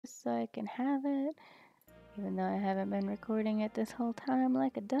so I can have it, even though I haven't been recording it this whole time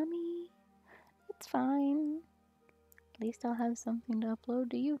like a dummy. It's fine. At least I'll have something to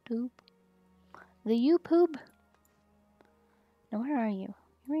upload to YouTube. The YouTube? Now where are you?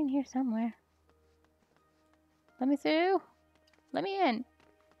 You're in here somewhere. Let me through. Let me in.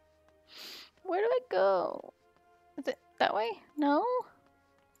 Where do I go? Is it that way? No?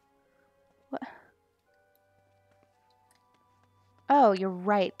 What? Oh, you're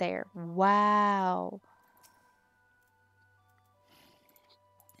right there. Wow.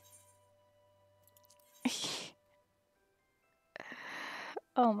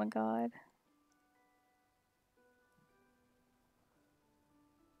 Oh my god.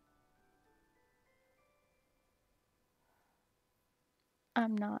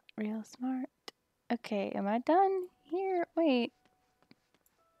 I'm not real smart. Okay, am I done here? Wait.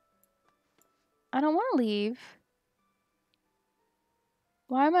 I don't want to leave.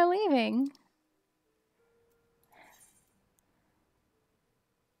 Why am I leaving?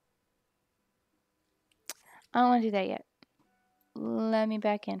 I don't want to do that yet. Let me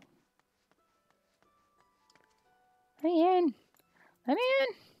back in. Let me in. Let me in.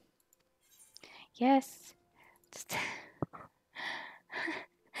 Yes. Just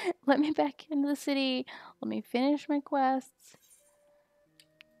let me back into the city. Let me finish my quests.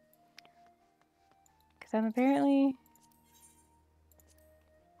 Because I'm apparently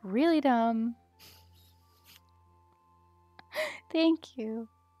really dumb. Thank you.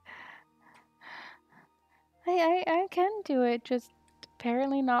 I can do it, just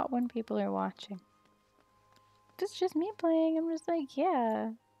apparently not when people are watching. It's just me playing. I'm just like,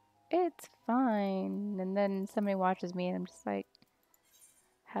 yeah, it's fine. And then somebody watches me and I'm just like,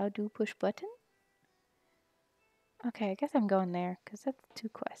 how do push button? Okay, I guess I'm going there because that's 2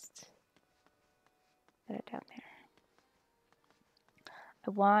 quests that are down there.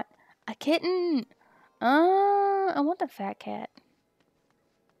 I want a kitten. I want the fat cat.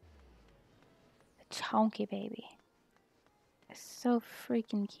 The chonky baby. It's so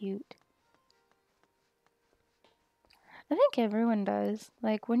freaking cute. I think everyone does.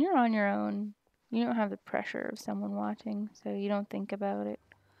 Like, when you're on your own, you don't have the pressure of someone watching, so you don't think about it.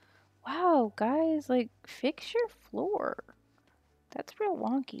 Wow, guys, like, fix your floor. That's real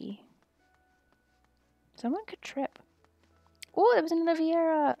wonky. Someone could trip. Oh, there was another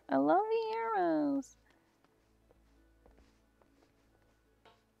Viera. I love Vieras.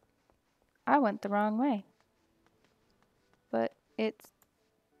 I went the wrong way. But it's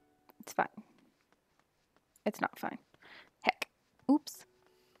fine. It's not fine. Heck. Oops.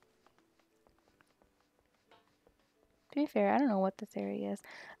 To be fair, I don't know what this area is.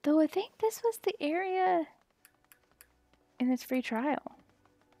 Though I think this was the area in this free trial.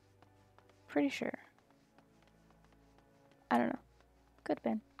 Pretty sure. I don't know. Could have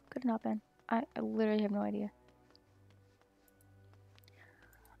been. Could have not been. I literally have no idea.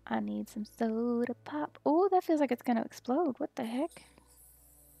 I need some soda pop. Oh, that feels like it's gonna explode. What the heck?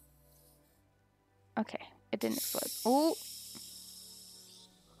 Okay, it didn't explode. Oh!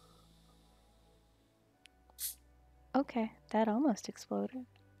 Okay, that almost exploded.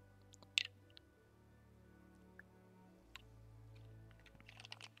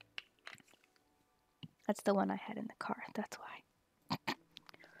 That's the one I had in the car, that's why.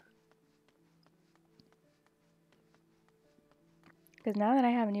 Because now that I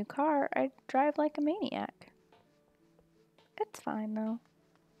have a new car, I drive like a maniac. It's fine though.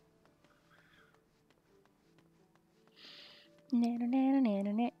 No.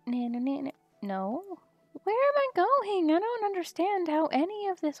 Where am I going? I don't understand how any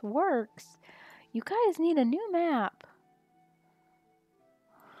of this works. You guys need a new map.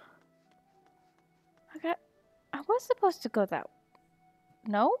 I was supposed to go that way.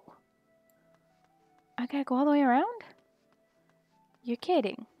 No? I gotta go all the way around? You're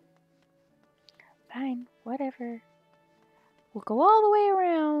kidding. Fine, whatever. We'll go all the way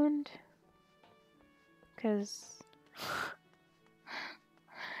around. Because...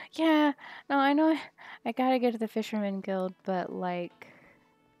 yeah, no, I know I gotta go to the Fisherman Guild, but like...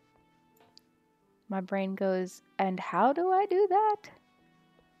 my brain goes, and how do I do that?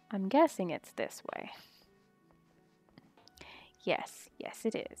 I'm guessing it's this way. Yes, yes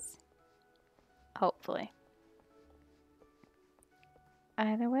it is. Hopefully.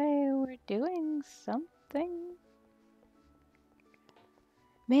 Either way, we're doing something.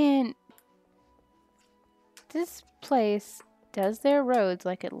 Man, this place does their roads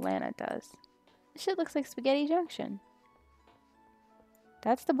like Atlanta does. This shit looks like Spaghetti Junction.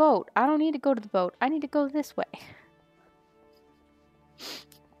 That's the boat. I don't need to go to the boat. I need to go this way.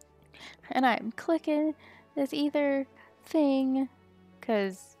 And I'm clicking this ether thing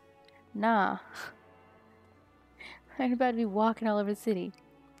because Nah. I'm about to be walking all over the city.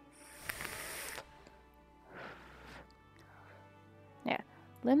 Yeah.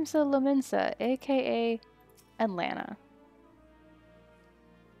 Limsa Laminsa, aka Atlanta.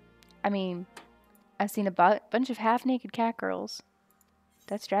 I mean, I've seen a bunch of half-naked cat girls.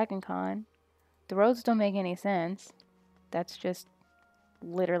 That's Dragon Con. The roads don't make any sense. That's just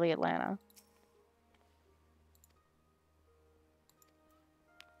literally Atlanta.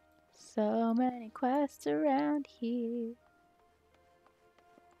 So many quests around here.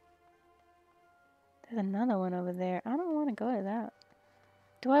 There's another one over there. I don't want to go to that.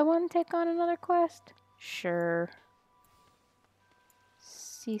 Do I want to take on another quest? Sure.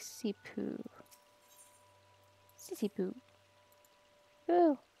 Sissy Poo. Sissy Poo.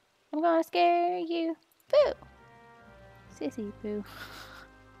 Boo. I'm gonna scare you. Boo. Sissy Poo.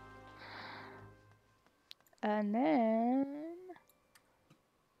 And then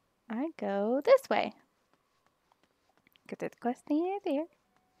I go this way. Because there's a quest near there.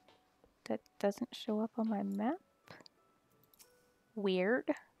 That doesn't show up on my map. Weird.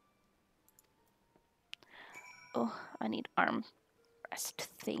 Oh, I need arm rest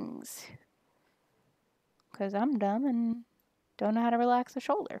things. Because I'm dumb and don't know how to relax the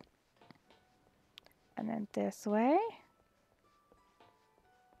shoulder. And then this way.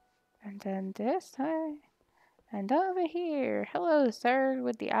 And then this way. And over here. Hello, sir,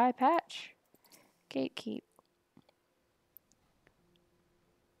 with the eye patch. Gatekeep.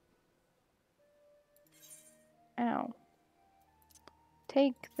 Ow.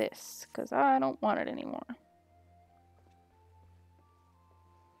 Take this, because I don't want it anymore.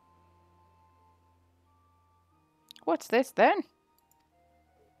 What's this then?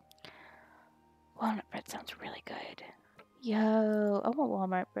 Walnut bread sounds really good. Yo, I want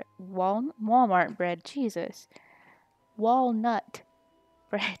Walmart bread. Walmart bread, Jesus. Walnut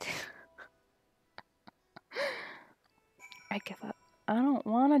bread. I give up. I don't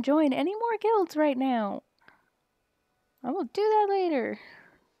want to join any more guilds right now. I will do that later.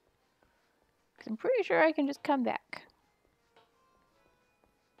 Because I'm pretty sure I can just come back.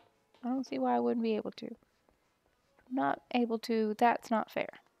 I don't see why I wouldn't be able to. If I'm not able to, that's not fair.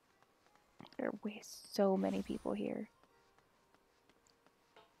 There are so many people here.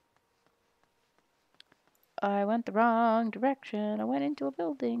 I went the wrong direction. I went into a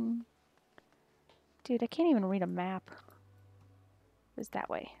building. Dude, I can't even read a map. It's that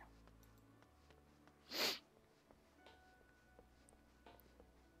way.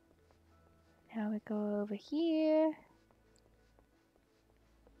 Now we go over here.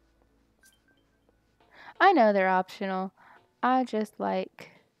 I know they're optional. I just like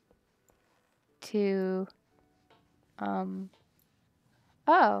to,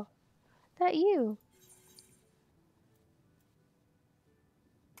 oh, that you.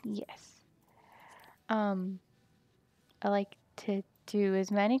 Yes. I like to do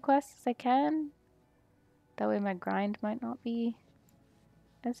as many quests as I can. That way my grind might not be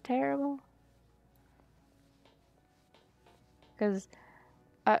as terrible. Because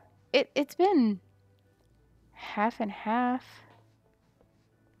it's been half and half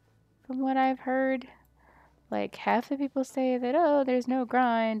from what I've heard. Like, half the people say that, oh, there's no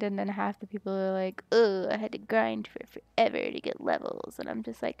grind, and then half the people are like, oh, I had to grind for forever to get levels. And I'm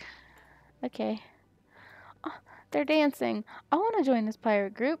just like, okay. Oh, they're dancing. I want to join this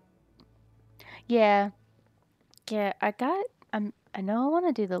pirate group. Yeah. Yeah, I know I want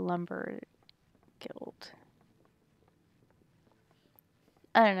to do the lumber guild.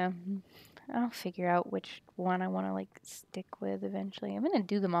 I don't know. I'll figure out which one I want to, like, stick with eventually. I'm going to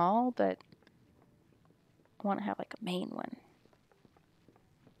do them all, but I want to have, like, a main one.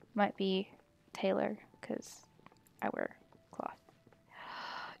 Might be Taylor, because I wear cloth.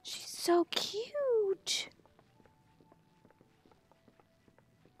 She's so cute!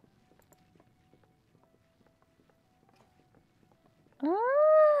 Ah!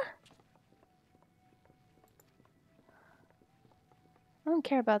 I don't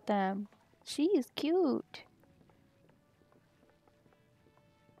care about them. She is cute.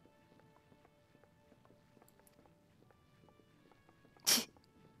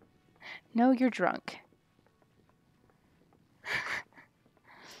 No, you're drunk.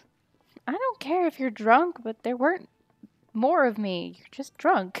 I don't care if you're drunk, but there weren't more of me. You're just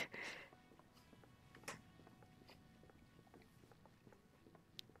drunk.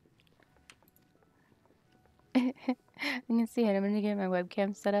 You can see it. I'm gonna get my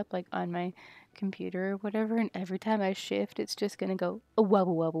webcam set up like on my computer or whatever, and every time I shift, it's just gonna go a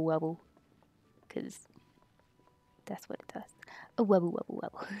wobble wobble wobble, cause that's what it does. A wobble wobble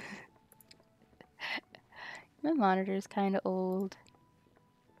wobble. My monitor is kind of old.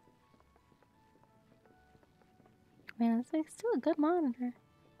 I mean, it's like still a good monitor.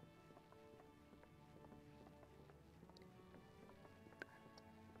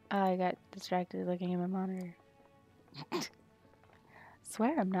 I got distracted looking at my monitor.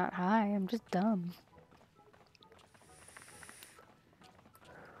 Swear I'm not high, I'm just dumb.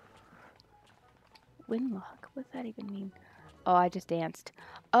 Winlock, what's that even mean? Oh, I just danced.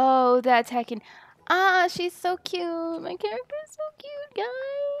 Oh, that's heckin'. Ah, she's so cute. My character is so cute,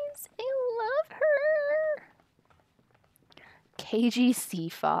 guys. I love her. KG Sea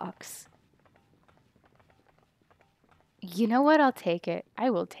Fox. You know what? I'll take it. I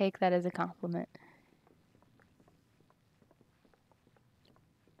will take that as a compliment.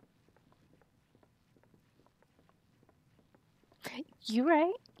 You're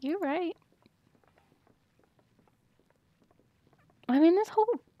right. You're right. I mean, this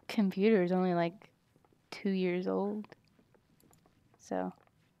whole computer is only like 2 years old. So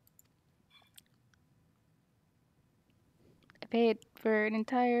I paid for an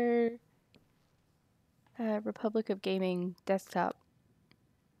entire Republic of Gaming desktop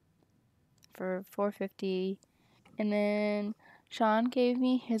for $450, and then Sean gave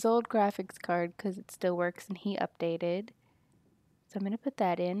me his old graphics card because it still works and he updated. So I'm gonna put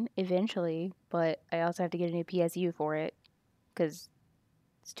that in eventually, but I also have to get a new PSU for it because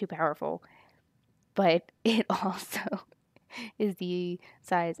it's too powerful. But it also is the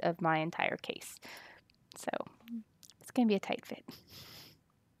size of my entire case, so it's gonna be a tight fit.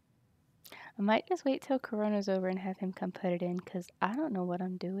 I might just wait till Corona's over and have him come put it in because I don't know what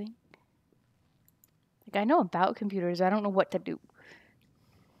I'm doing. Like, I know about computers, I don't know what to do.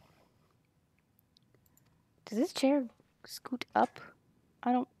 Does this chair scoot up?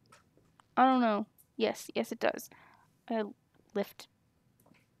 I don't know. Yes, it does. I lift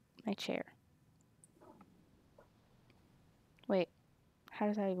my chair. Wait, how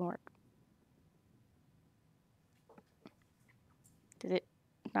does that even work? Does it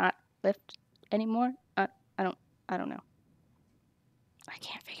not lift anymore? I don't know. I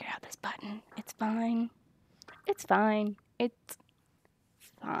can't figure out this button. It's fine. It's fine. It's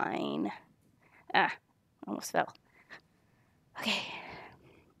fine. Ah, almost fell. Okay.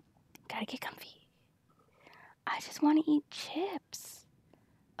 Gotta get comfy. I just want to eat chips.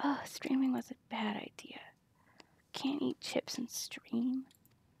 Oh, streaming was a bad idea. Can't eat chips and stream.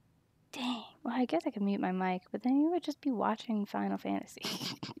 Dang. Well, I guess I could mute my mic, but then you would just be watching Final Fantasy.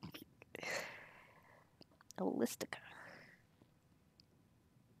 Elistica.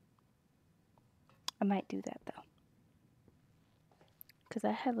 I might do that, though. Because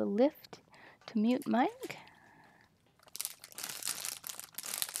I have a lift to mute mic.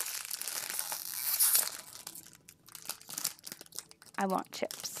 I want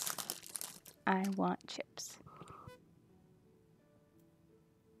chips. I want chips.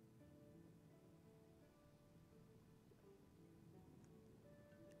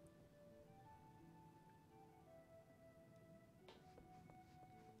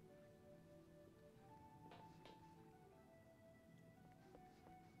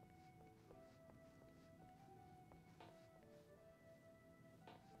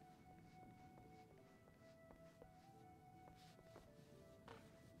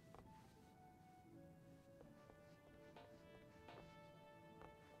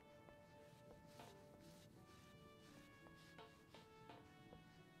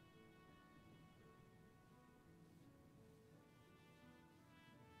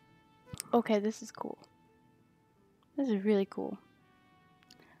 Okay, this is cool. This is really cool.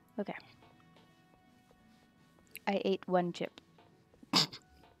 Okay. I ate one chip. I'm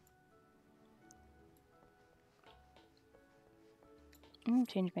gonna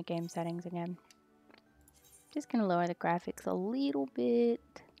change my game settings again. Just gonna lower the graphics a little bit.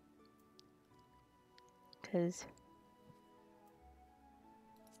 Because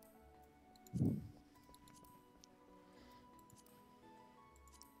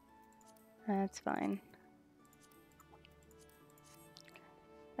that's fine.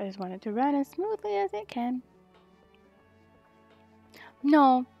 I just want it to run as smoothly as it can.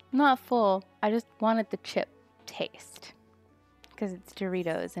 No, not full. I just wanted the chip taste. Because it's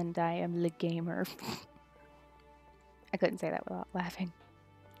Doritos and I am the gamer. I couldn't say that without laughing.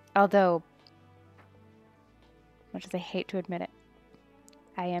 Although, much as I hate to admit it,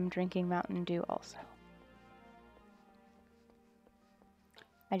 I am drinking Mountain Dew also.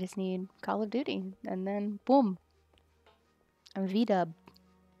 I just need Call of Duty, and then boom. I'm V-dub.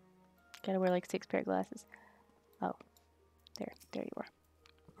 Gotta wear like 6 pair of glasses. Oh, there you are.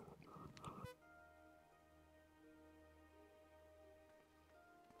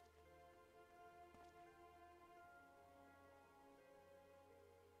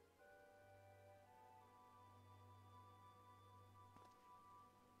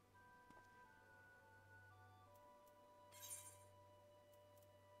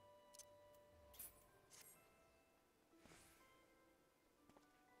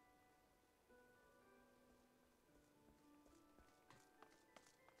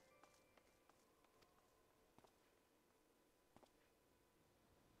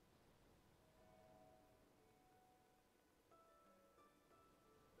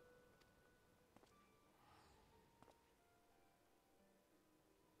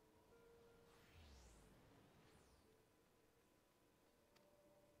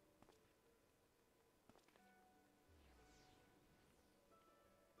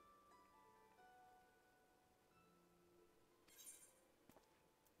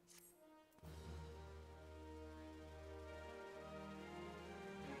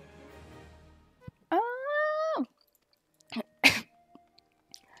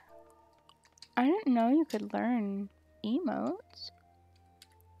 I didn't know you could learn emotes.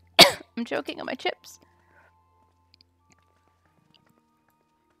 I'm choking on my chips.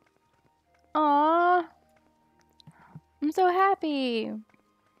 Aww. I'm so happy.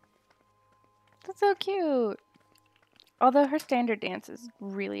 That's so cute. Although her standard dance is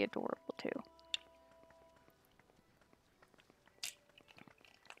really adorable too.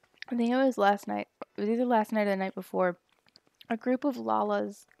 I think it was last night. It was either last night or the night before. A group of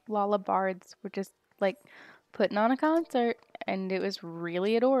Lala bards were just like putting on a concert, and it was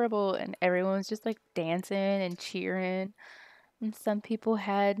really adorable, and everyone was just like dancing and cheering, and some people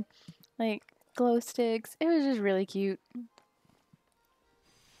had like glow sticks. It was just really cute.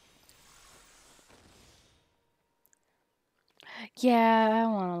 Yeah, I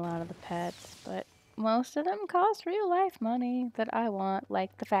want a lot of the pets, but most of them cost real life money that I want,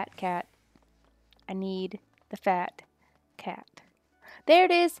 like the fat cat. I need the fat cat. There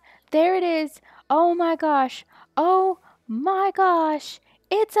it is! There it is! Oh my gosh! Oh my gosh!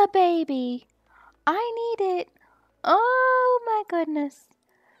 It's a baby! I need it! Oh my goodness!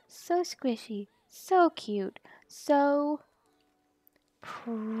 So squishy, so cute, so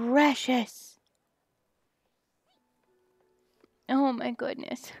precious! Oh my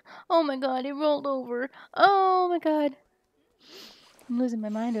goodness. Oh my god, it rolled over. Oh my god. I'm losing my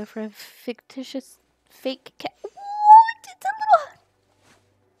mind over a fictitious fake cat. What? It's a little...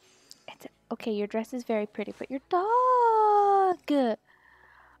 Okay, your dress is very pretty, but your dog. A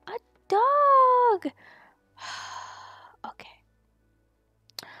dog. Okay.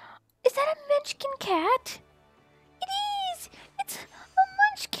 Is that a munchkin cat? It is. It's a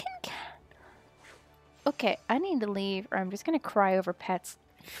munchkin cat. Okay, I need to leave or I'm just going to cry over pets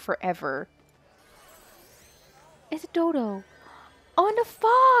forever. It's a dodo. Oh, and a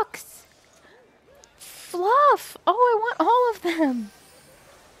fox. Fluff. Oh, I want all of them.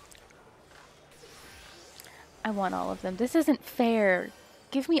 I want all of them. This isn't fair.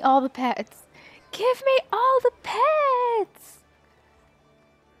 Give me all the pets. Give me all the pets.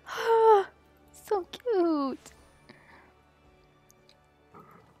 So cute.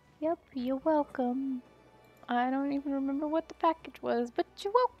 Yep, you're welcome. I don't even remember what the package was, but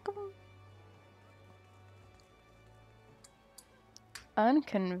you're welcome.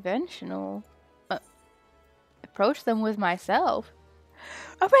 Unconventional. Approach them with myself.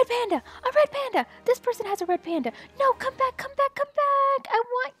 A red panda! A red panda! This person has a red panda. No, come back, come back, come back! I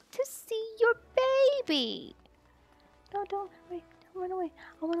want to see your baby. No, don't run away.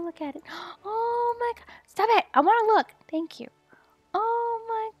 I want to look at it. Oh my god. Stop it! I want to look. Thank you. Oh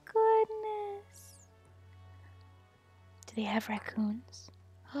my goodness. Do they have raccoons?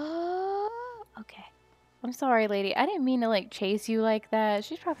 Oh, okay. I'm sorry, lady. I didn't mean to like chase you like that.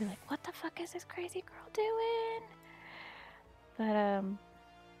 She's probably like, what the fuck is this crazy girl doing? But,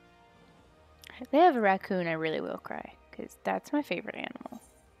 if they have a raccoon, I really will cry. Because that's my favorite animal.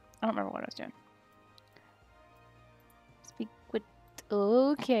 I don't remember what I was doing. Speak with...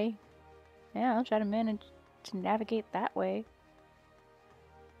 Okay. Yeah, I'll try to manage to navigate that way.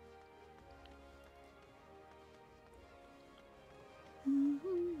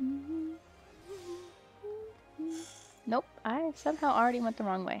 Nope, I somehow already went the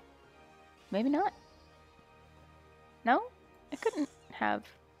wrong way. Maybe not. No? I couldn't have.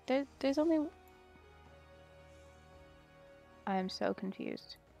 There's only... I'm so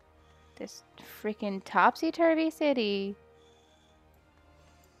confused. This freaking topsy-turvy city.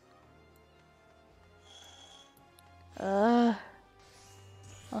 Ugh.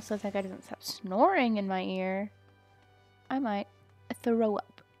 Also, if that guy doesn't stop snoring in my ear, I might throw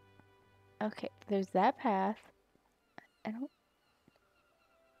up. Okay, there's that path. I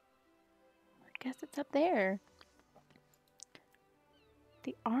guess it's up there.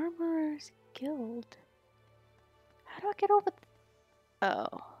 The Armorer's Guild. How do I get over? Oh,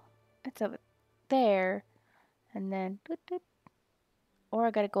 it's over there, and then or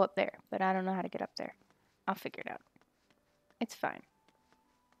I gotta go up there, but I don't know how to get up there. I'll figure it out. It's fine.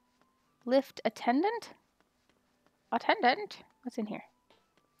 Lift attendant? Attendant? What's in here?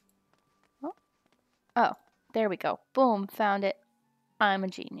 Oh, there we go. Boom, found it. I'm a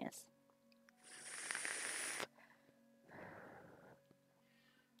genius.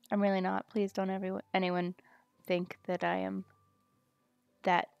 I'm really not. Please don't anyone think that I am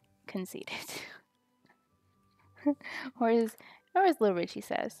that conceited. or as Lil Richie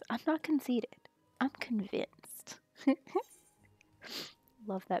says, I'm not conceited. I'm convinced.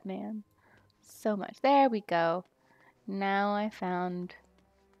 Love that man so much. There we go. Now I found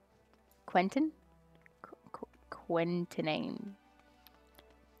Quentin. Quentinane.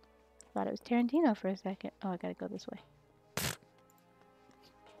 Thought it was Tarantino for a second. Oh, I gotta go this way.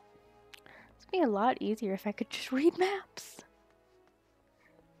 be a lot easier if I could just read maps.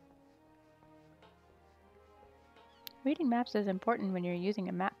 Reading maps is important when you're using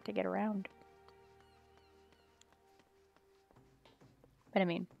a map to get around. But I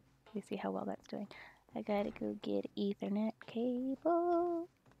mean, you see how well that's doing. I gotta go get Ethernet cable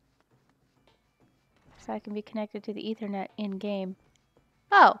so I can be connected to the Ethernet in-game.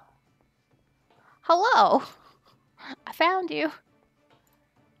 Oh! Hello! I found you!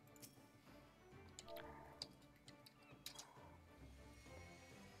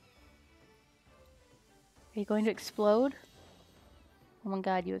 Are you going to explode? Oh my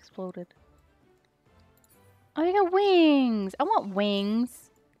god, you exploded. Oh, you got wings! I want wings!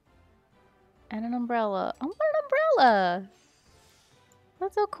 And an umbrella. I want an umbrella!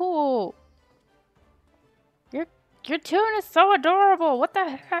 That's so cool! Your tune is so adorable! What the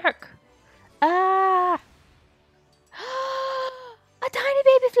heck? Ah! A tiny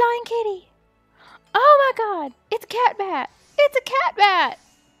baby flying kitty! Oh my god! It's a cat bat! It's a cat bat!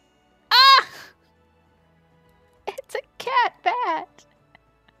 Ah! It's a cat bat!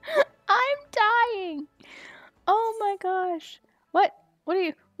 I'm dying! Oh my gosh! What are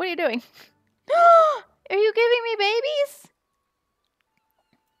you doing? Are you giving me babies?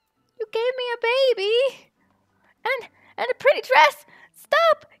 You gave me a baby! And a pretty dress!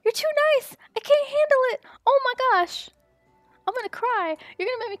 Stop! You're too nice! I can't handle it! Oh my gosh! I'm gonna cry. You're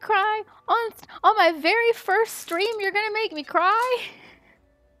gonna make me cry on my very first stream. You're gonna make me cry.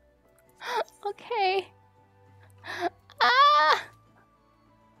 Okay. Ah!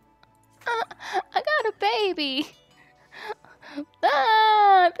 I got a baby.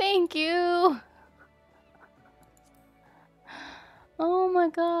 Ah! Thank you. Oh my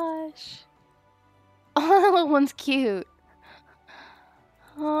gosh. Oh, that little one's cute.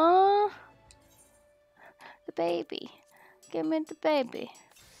 Huh? The baby. Give me the baby.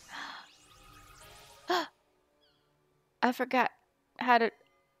 I forgot how to...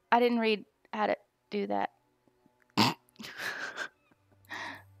 I didn't read how to do that.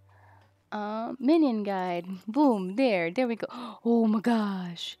 Minion guide. Boom. There we go. Oh my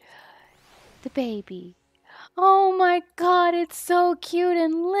gosh. The baby. Oh my god, it's so cute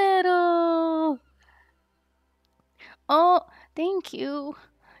and little. Oh, thank you.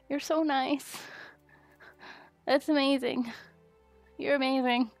 You're so nice. That's amazing. You're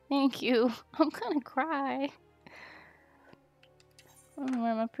amazing. Thank you. I'm gonna cry. I'm gonna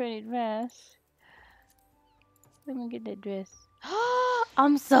wear my pretty dress. Let me get that dress.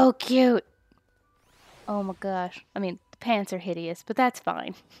 I'm so cute. Oh my gosh. I mean, the pants are hideous, but that's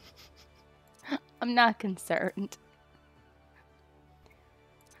fine. I'm not concerned.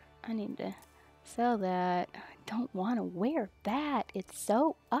 I need to sell that. I don't want to wear that. It's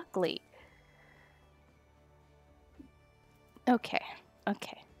so ugly. Okay.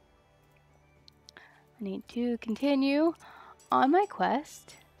 Okay. I need to continue on my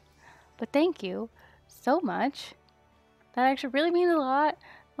quest. But thank you so much. That actually really means a lot.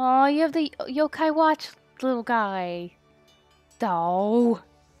 Oh, you have the Yokai Watch little guy. Oh.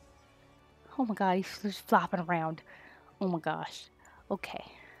 Oh my god, he's just flopping around. Oh my gosh. Okay.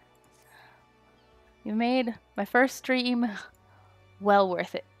 You made my first stream well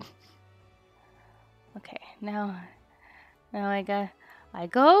worth it. Okay, now I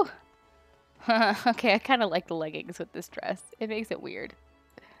go. Okay, I kind of like the leggings with this dress. It makes it weird.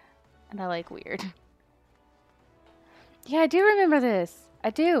 And I like weird. Yeah, I do remember this.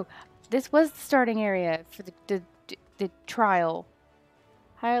 I do. This was the starting area for the trial.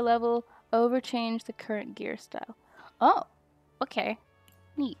 Higher level, overchange the current gear style. Oh, okay.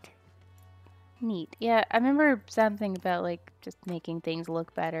 Neat. Neat. Yeah, I remember something about like just making things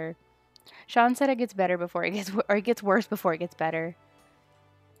look better. Sean said it gets better before it gets, or it gets worse before it gets better.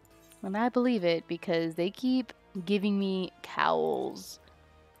 And I believe it because they keep giving me cowls.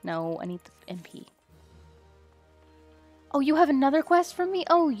 No, I need the MP. Oh, you have another quest for me?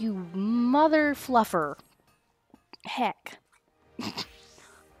 Oh, you mother fluffer. Heck.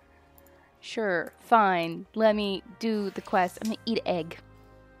 Sure, fine. Let me do the quest. I'm gonna eat an egg.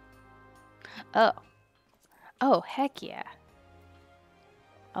 Oh. Oh, heck yeah.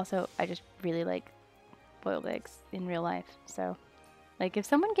 Also, I just really like boiled eggs in real life. So, like, if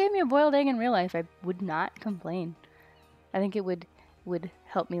someone gave me a boiled egg in real life, I would not complain. I think it would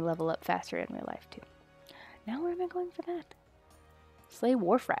help me level up faster in real life, too. Now where am I going for that? Slay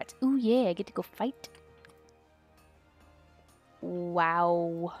Warfrats. Ooh, yeah, I get to go fight.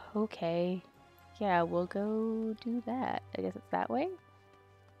 Wow. Okay. Yeah, we'll go do that. I guess it's that way?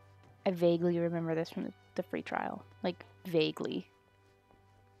 I vaguely remember this from the free trial. Like, vaguely.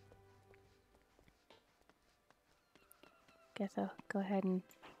 Guess I'll go ahead and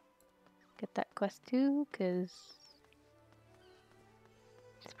get that quest too, because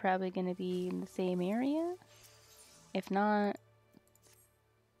it's probably going to be in the same area. If not...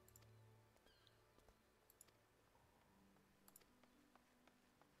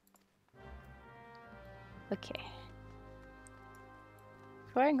 Okay.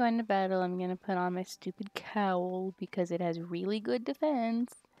 Before I go into battle, I'm gonna put on my stupid cowl because it has really good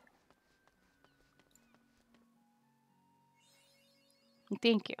defense.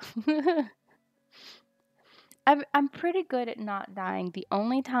 Thank you. I'm pretty good at not dying. The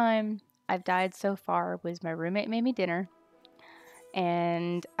only time I've died so far was my roommate made me dinner,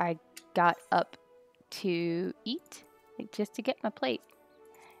 and I got up to eat, like just to get my plate.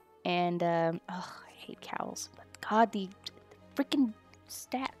 And oh, I hate cowls. But God, the freaking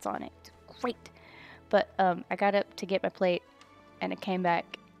stats on it, great. But I got up to get my plate, and it came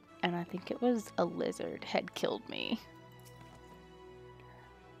back, and I think it was a lizard had killed me.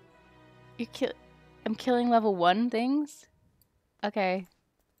 I'm killing level 1 things? Okay.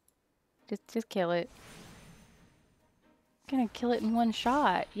 Just kill it. I'm gonna kill it in one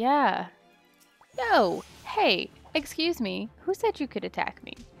shot. Yeah. No! Hey! Excuse me. Who said you could attack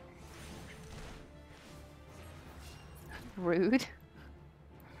me? Rude.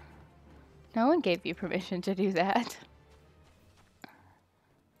 No one gave you permission to do that.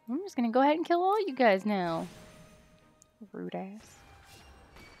 I'm just gonna go ahead and kill all you guys now. Rude ass.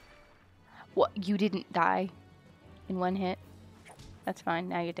 What? You didn't die in one hit? That's fine.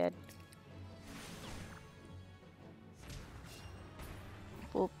 Now you're dead.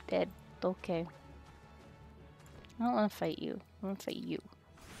 Oh, dead. Okay. I don't want to fight you. I want to fight you.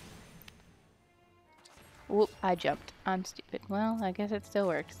 Whoop, I jumped. I'm stupid. Well, I guess it still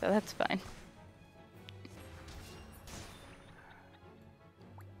works, so that's fine.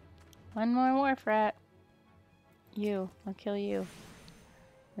 One more wharf rat. You. I'll kill you.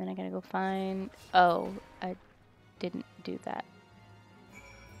 Then I gotta go find... Oh, I didn't do that.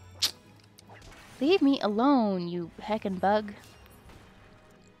 Leave me alone, you heckin' bug.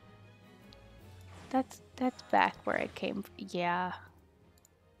 That's back where I came from. Yeah.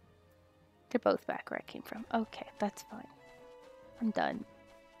 They're both back where I came from. Okay, that's fine. I'm done.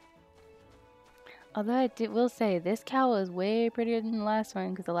 Although I will say, this cowl is way prettier than the last one,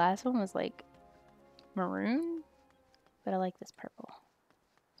 because the last one was like maroon. But I like this purple.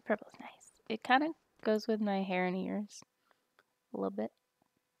 This purple is nice. It kind of goes with my hair and ears. A little bit.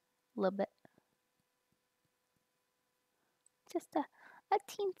 A little bit. Just a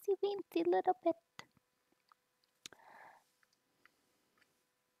teensy weensy little bit.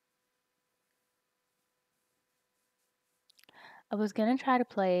 I was gonna try to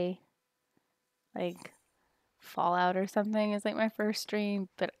play like Fallout or something as like my first stream,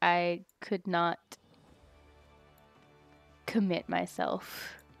 but I could not commit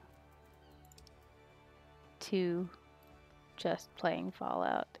myself to just playing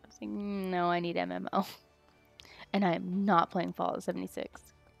Fallout. I was like, no, I need MMO. And I am not playing Fallout 76.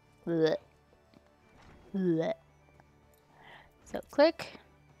 Blech. Blech. So click.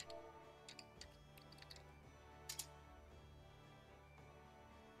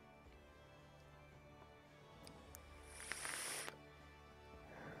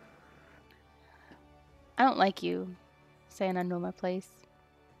 I don't like you saying I know my place.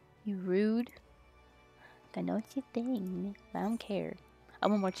 You rude. I know it's your thing. I don't care. I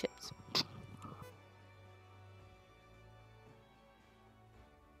want more chips.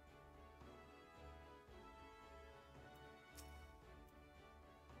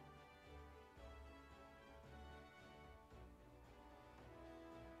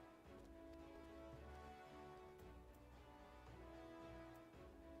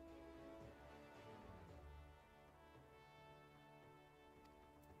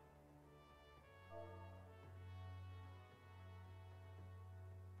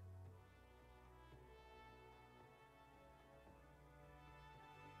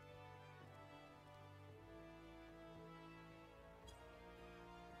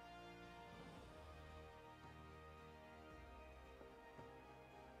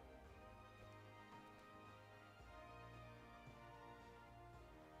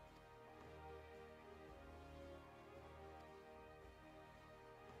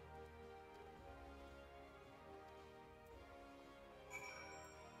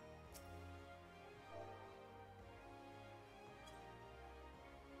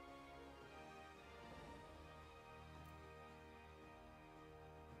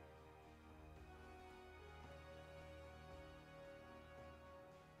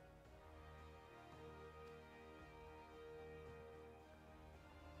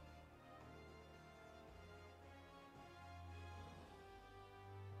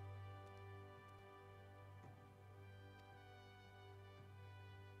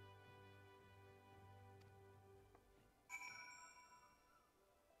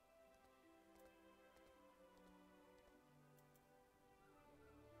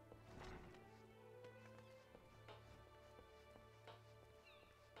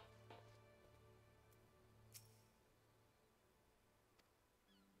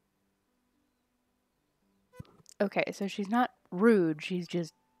 Okay, so she's not rude, she's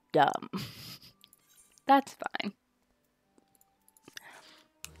just dumb. That's fine.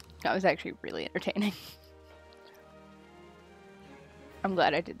 That was actually really entertaining. I'm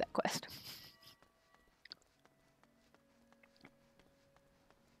glad I did that quest.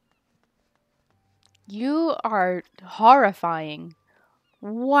 You are horrifying.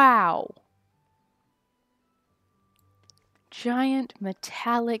 Wow. Giant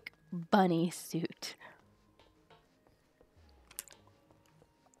metallic bunny suit.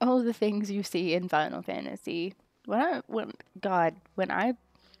 Oh, the things you see in Final Fantasy. When I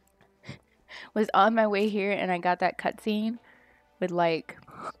was on my way here and I got that cutscene with like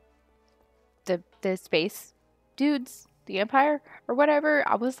the space dudes, the Empire or whatever,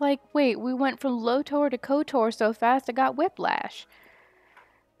 I was like, wait, we went from Lotor to Kotor so fast I got whiplash.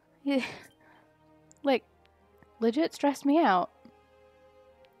 Yeah. Like, legit stressed me out.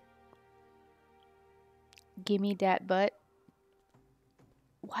 Gimme dat butt.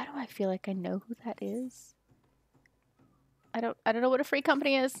 Why do I feel like I know who that is? I don't know what a free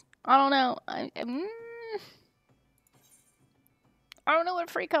company is. I don't know. I don't know what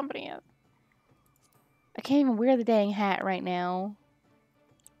a free company is. I can't even wear the dang hat right now.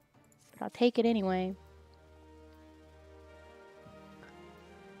 But I'll take it anyway.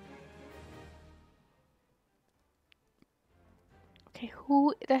 Okay,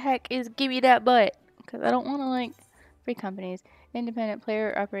 who the heck is Gimme Dat Butt? Because I don't want to, like, free companies. Independent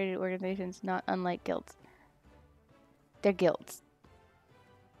player-operated organizations, not unlike guilds. They're guilds.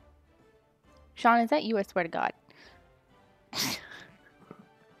 Sean, is that you? I swear to God.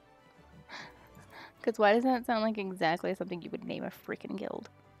 Because why does that sound like exactly something you would name a freaking guild?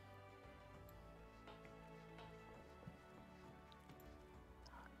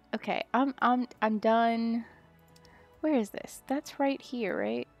 Okay, I'm done. Where is this? That's right here,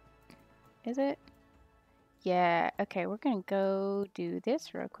 right? Is it? Yeah. Okay, we're gonna go do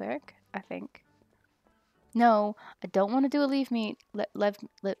this real quick. I think. No, I don't want to do a leave meet. Leave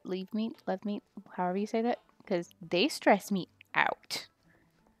meet. Love meet. However you say that, because they stress me out.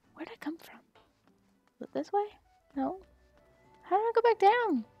 Where'd I come from? Was it this way? No. How did I go back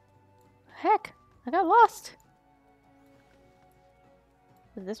down? Heck, I got lost.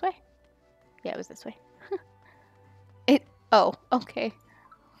 Was it this way? Yeah, it was this way. Oh, okay.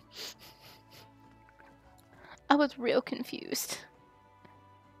 I was real confused.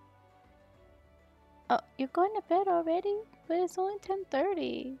 Oh, you're going to bed already? But it's only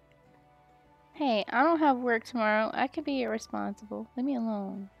 10:30. Hey, I don't have work tomorrow. I could be irresponsible. Leave me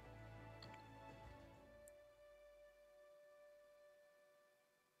alone.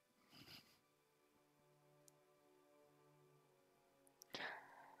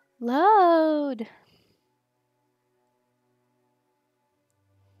 Load!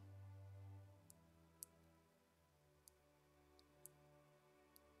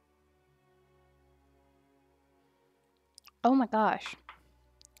 Oh my gosh.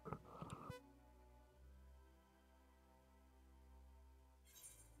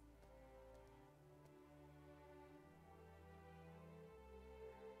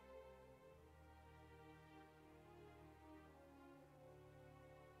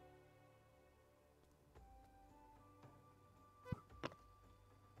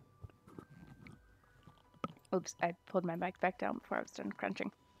 Oops, I pulled my mic back down before I was done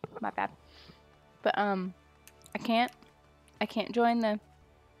crunching. My bad. But I can't join the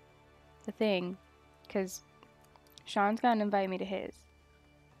thing because Sean's gonna invite me to his.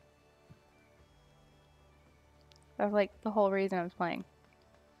 That's like the whole reason I was playing.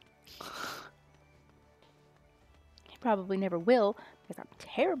 He probably never will because I'm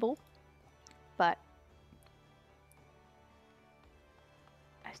terrible, but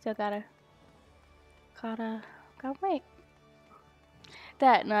I still gotta wait.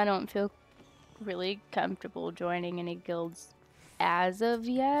 That, and I don't feel really comfortable joining any guilds as of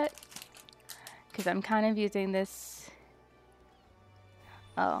yet because I'm kind of using this.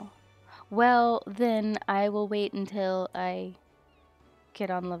 Oh, well, then I will wait until I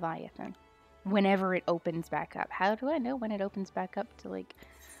get on Leviathan. Whenever it opens back up. How do I know when it opens back up to, like...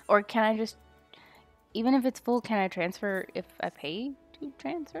 Or can I just... Even if it's full, can I transfer if I pay to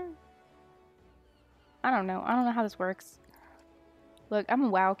transfer? I don't know. I don't know how this works. Look, I'm a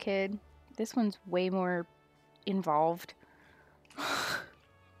WoW kid. This one's way more involved.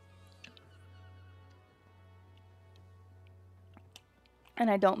 And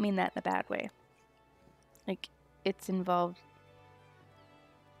I don't mean that in a bad way. Like, it's involved.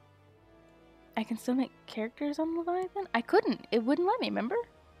 I can still make characters on Leviathan? I couldn't. It wouldn't let me, remember?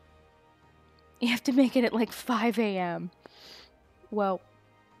 You have to make it at like 5 a.m. Well,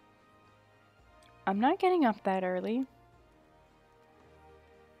 I'm not getting up that early.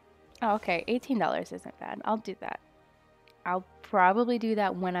 Oh, okay. $18 isn't bad. I'll do that. I'll probably do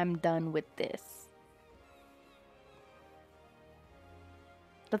that when I'm done with this.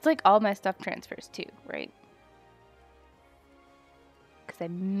 That's like all my stuff transfers too, right? Because I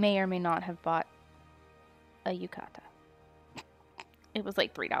may or may not have bought a yukata. It was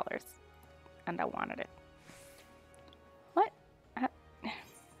like $3 and I wanted it. What?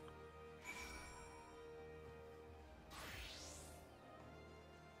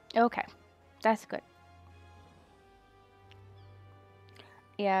 Okay, that's good.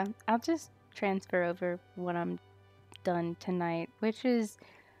 Yeah, I'll just transfer over when I'm done tonight, which is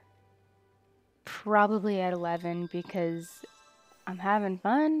probably at 11 because I'm having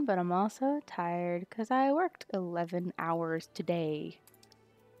fun, but I'm also tired because I worked 11 hours today.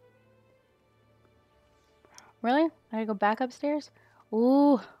 Really? I gotta go back upstairs?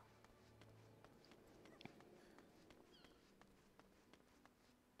 Ooh.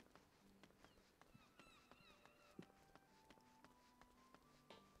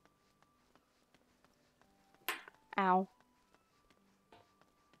 Ow.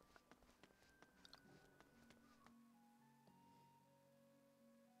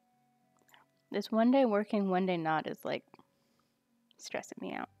 This one day working, one day not is like stressing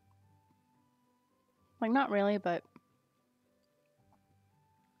me out. Like, not really, but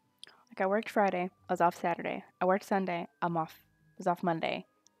like I worked Friday, I was off Saturday. I worked Sunday, I'm off. I was off Monday.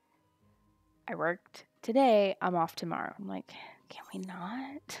 I worked today, I'm off tomorrow. I'm like, can we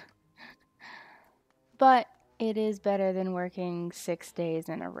not? But it is better than working 6 days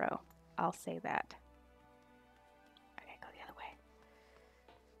in a row. I'll say that. I gotta go the other way.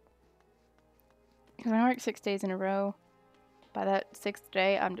 Because when I work 6 days in a row, by that 6th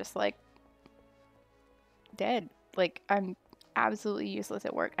day, I'm just like dead. Like, I'm absolutely useless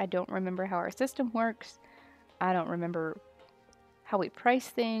at work. I don't remember how our system works. I don't remember how we price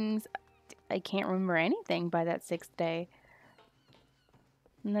things. I can't remember anything by that 6th day.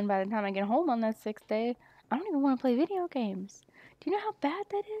 And then by the time I get home on that 6th day, I don't even want to play video games. Do you know how bad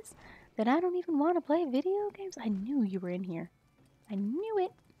that is? That I don't even want to play video games? I knew you were in here. I knew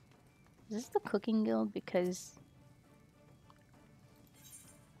it. Is this the cooking guild? Because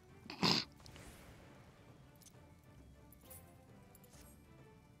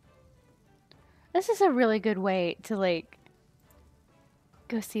this is a really good way to, like,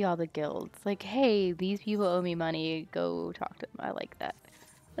 go see all the guilds. Like, hey, these people owe me money. Go talk to them. I like that.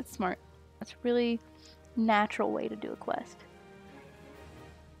 That's smart. That's a really natural way to do a quest.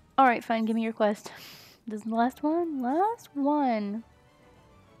 Alright, fine. Give me your quest. This is the last one? Last one.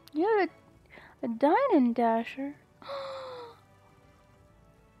 You're a dining dasher.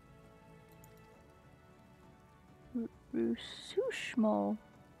 Rusushmo.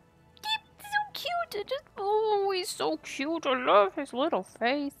 He's so cute. Oh, he's so cute. I love his little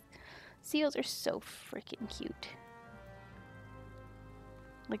face. Seals are so freaking cute.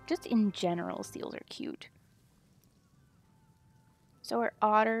 Like, just in general, seals are cute. So are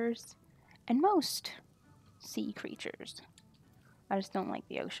otters and most sea creatures. I just don't like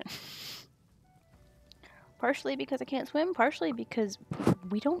the ocean. Partially because I can't swim, partially because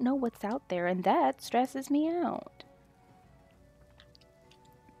we don't know what's out there, and that stresses me out.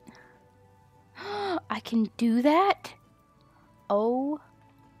 I can do that? Oh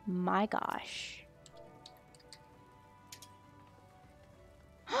my gosh.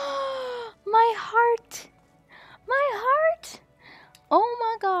 My heart! My heart! Oh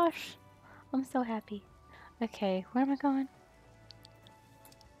my gosh. I'm so happy. Okay, where am I going?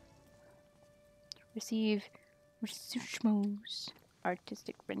 Receive Sushmo's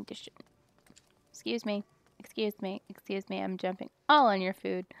artistic rendition. Excuse me. Excuse me. Excuse me. I'm jumping all on your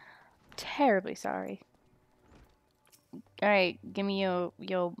food. Terribly sorry. Alright, give me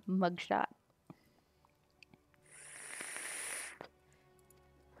your mugshot.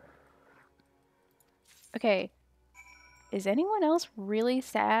 Okay. Is anyone else really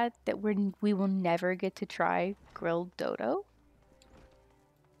sad that we will never get to try grilled dodo?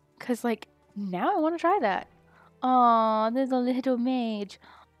 Cause like now I want to try that. Aw, there's a little mage.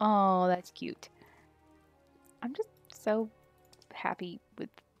 Oh, that's cute. I'm just so happy with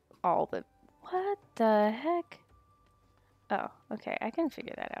all the... What the heck? Oh, okay. I can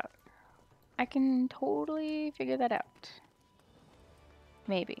figure that out. I can totally figure that out.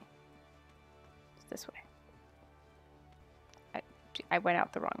 Maybe. It's this way. I went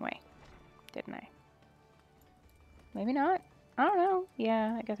out the wrong way, didn't I? Maybe not. I don't know.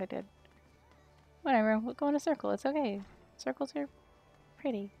 Yeah, I guess I did. Whatever. We'll go in a circle. It's okay. Circles are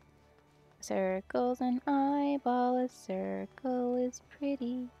pretty. Circles an eyeball. A circle is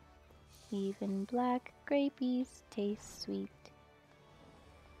pretty. Even black grapeys taste sweet.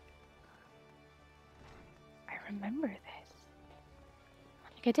 I remember this.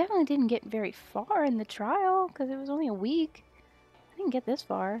 Like, I definitely didn't get very far in the trial because it was only a week. I didn't get this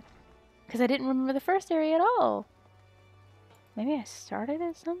far because I didn't remember the first area at all. Maybe I started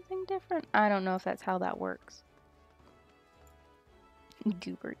as something different? I don't know if that's how that works.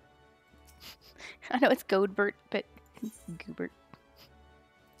 Goobert. I know it's Godbert, but Goobert.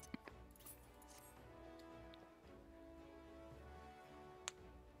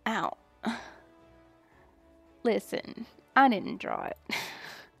 Ow. Listen, I didn't draw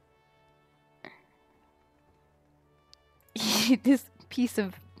it. This piece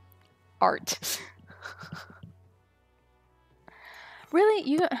of art. Really?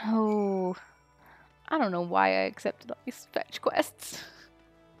 You don't... Oh. I don't know why I accepted all these fetch quests.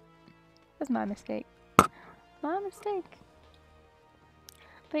 That's my mistake. My mistake.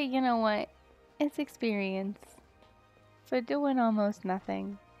 But you know what? It's experience. For doing almost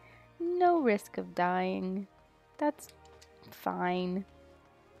nothing. No risk of dying. That's fine.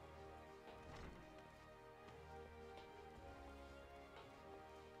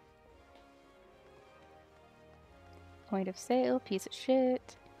 Point of sale, piece of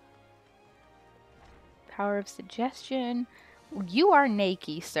shit. Power of suggestion. You are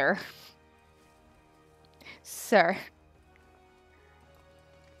naked, sir. Sir.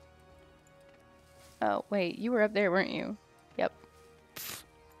 Oh, wait, you were up there, weren't you? Yep.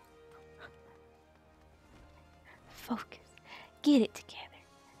 Focus. Get it together.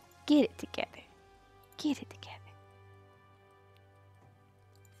 Get it together. Get it together.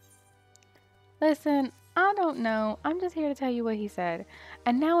 Listen, I don't know. I'm just here to tell you what he said.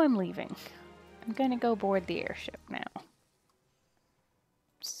 And now I'm leaving. I'm gonna go board the airship now.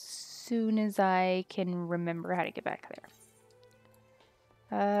 Soon as I can remember how to get back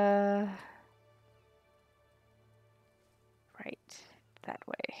there. Right. That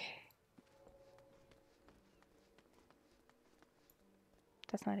way.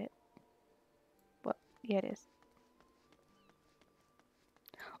 That's not it. What? Yeah, it is.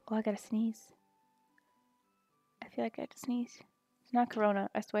 Oh, I gotta sneeze. I feel like I have to sneeze. It's not corona,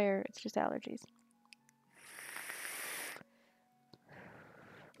 I swear. It's just allergies.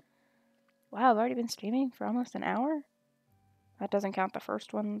 Wow, I've already been streaming for almost an hour? That doesn't count the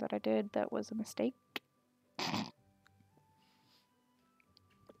first one that I did that was a mistake.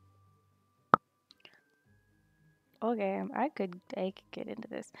 Okay, I could get into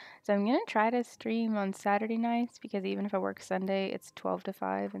this. So I'm gonna try to stream on Saturday nights because even if I work Sunday, it's 12 to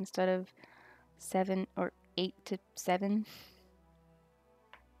 5 instead of 7 or 8 to 7.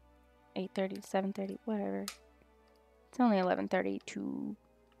 8:30 to 7:30, whatever. It's only 11:30 to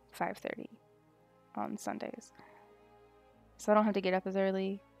 5:30 on Sundays. So I don't have to get up as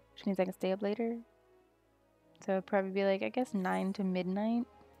early, which means I can stay up later. So it'd probably be like, I guess 9 to midnight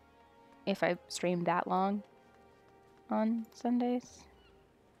if I stream that long on Sundays.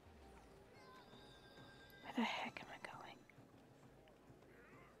 Where the heck am I going?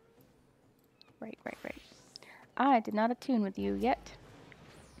 Right. I did not attune with you yet.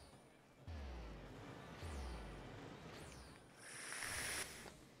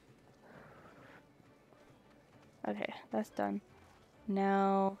 Okay, that's done.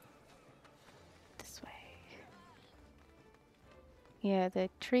 Now, this way. Yeah, the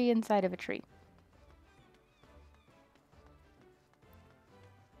tree inside of a tree.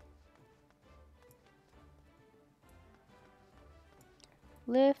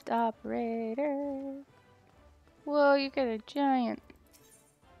 Lift operator. Whoa, you got a giant.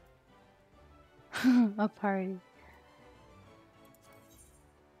 A party.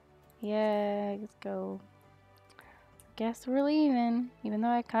 Yeah, let's go. Guess we're leaving, even though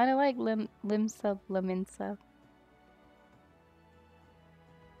I kind of like Limsa.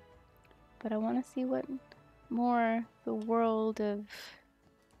 But I want to see what more the world of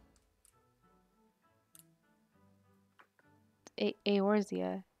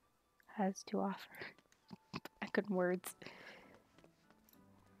Eorzea has to offer. I couldn't words.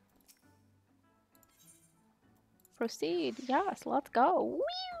 Proceed. Yes, let's go. Woo!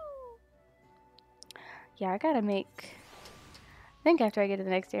 Yeah, I gotta make... I think after I get to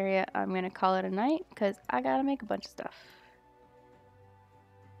the next area, I'm gonna call it a night, because I gotta make a bunch of stuff.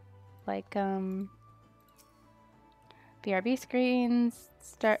 Like, BRB screens,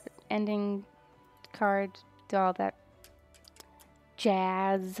 start ending card, do all that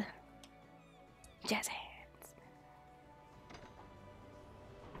jazz hands.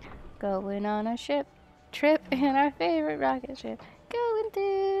 Going on a trip in our favorite rocket ship, going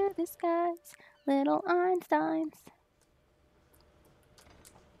through the skies, little Einsteins.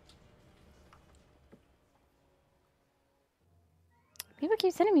 People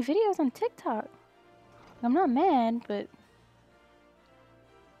keep sending me videos on TikTok. I'm not mad, but...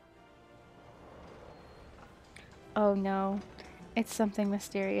 Oh no. It's something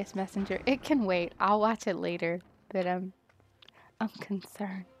mysterious messenger. It can wait. I'll watch it later. But I'm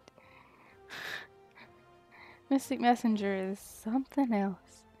concerned. Mystic Messenger is something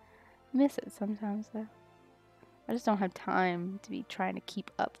else. Miss it sometimes though. I just don't have time to be trying to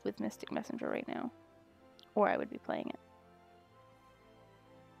keep up with Mystic Messenger right now. Or I would be playing it.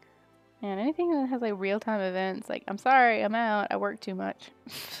 And anything that has like real-time events, like, I'm sorry, I'm out, I work too much.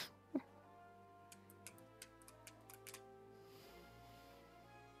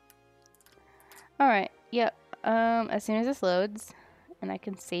 Alright, yep. As soon as this loads and I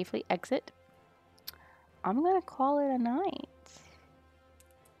can safely exit, I'm gonna call it a night.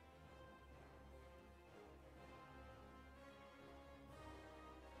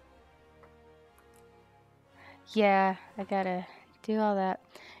 Yeah, I gotta do all that.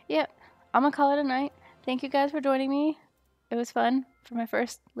 Yep, I'm gonna call it a night. Thank you guys for joining me. It was fun for my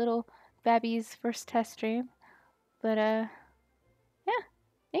first little Babbys first test stream. But, yeah,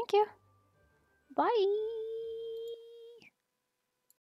 thank you. Bye.